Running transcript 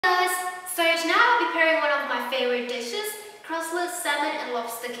salmon and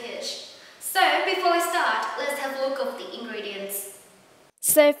lobster quiche. So before we start, let's have a look at the ingredients.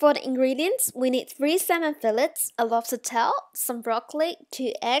 So for the ingredients, we need 3 salmon fillets, a lobster tail, some broccoli,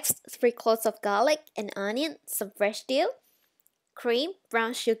 2 eggs, 3 cloves of garlic, an onion, some fresh dill, cream,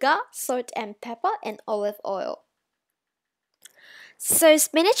 brown sugar, salt and pepper, and olive oil. So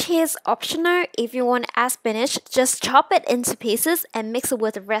spinach here is optional. If you want to add spinach, just chop it into pieces and mix it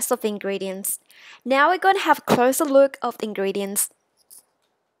with the rest of the ingredients. Now we're going to have a closer look of the ingredients.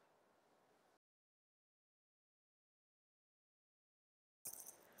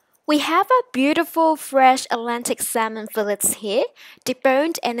 We have our beautiful fresh Atlantic salmon fillets here,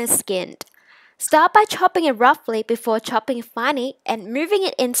 deboned and skinned. Start by chopping it roughly before chopping it finely and moving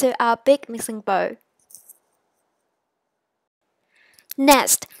it into our big mixing bowl.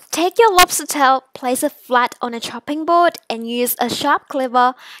 Next, take your lobster tail, place it flat on a chopping board and use a sharp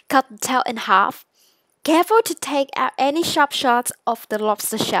cleaver, cut the tail in half. Careful to take out any sharp shards of the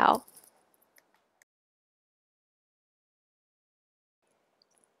lobster shell.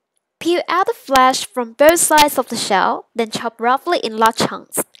 Peel out the flesh from both sides of the shell, then chop roughly in large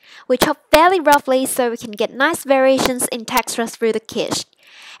chunks. We chop fairly roughly so we can get nice variations in texture through the quiche,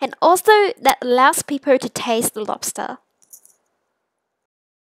 and also that allows people to taste the lobster.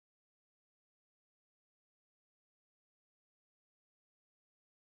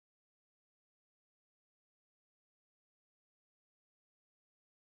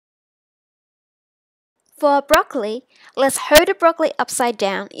 For our broccoli, let's hold the broccoli upside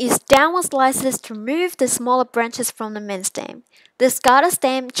down. Use downward slices to remove the smaller branches from the main stem. Discard the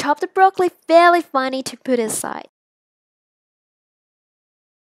stem, chop the broccoli fairly finely to put aside.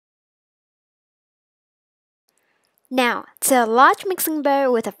 Now, to a large mixing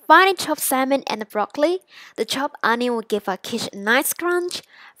bowl with a finely chopped salmon and the broccoli, the chopped onion will give our quiche a nice crunch,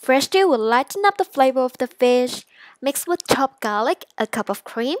 fresh dill will lighten up the flavor of the fish, mix with chopped garlic, a cup of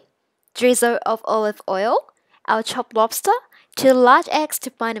cream, drizzle of olive oil, our chopped lobster, 2 large eggs to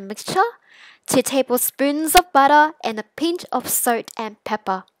bind the mixture, 2 tablespoons of butter, and a pinch of salt and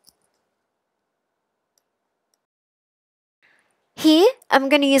pepper. Here, I'm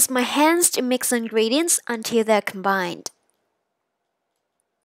going to use my hands to mix the ingredients until they're combined.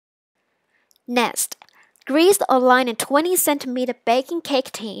 Next, grease or line a 20 cm baking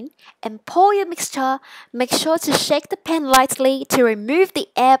cake tin and pour your mixture. Make sure to shake the pan lightly to remove the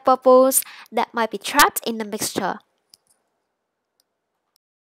air bubbles that might be trapped in the mixture.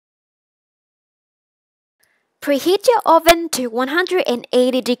 Preheat your oven to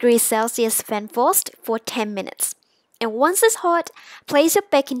 180 degrees Celsius fan forced for 10 minutes. And once it's hot, place your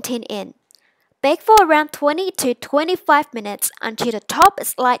baking tin in. Bake for around 20 to 25 minutes until the top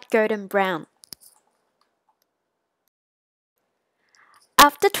is light golden brown.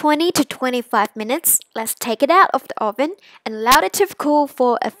 After 20 to 25 minutes, let's take it out of the oven and allow it to cool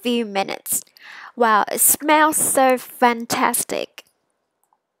for a few minutes. Wow, it smells so fantastic!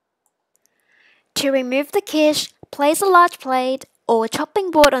 To remove the quiche, place a large plate or a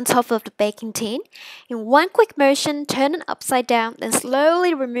chopping board on top of the baking tin. In one quick motion, turn it upside down and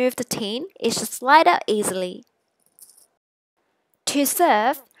slowly remove the tin. It should slide out easily. To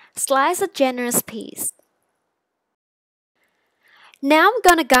serve, slice a generous piece. Now I'm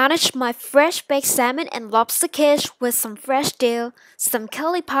gonna garnish my fresh baked salmon and lobster quiche with some fresh dill, some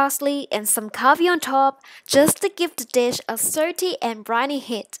curly parsley, and some caviar on top, just to give the dish a salty and briny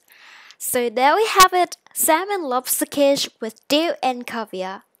hit. So there we have it, salmon lobster quiche with dill and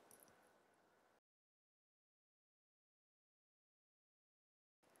caviar.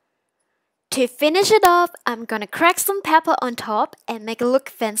 To finish it off, I'm gonna crack some pepper on top and make it look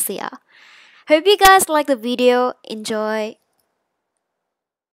fancier. Hope you guys like the video. Enjoy!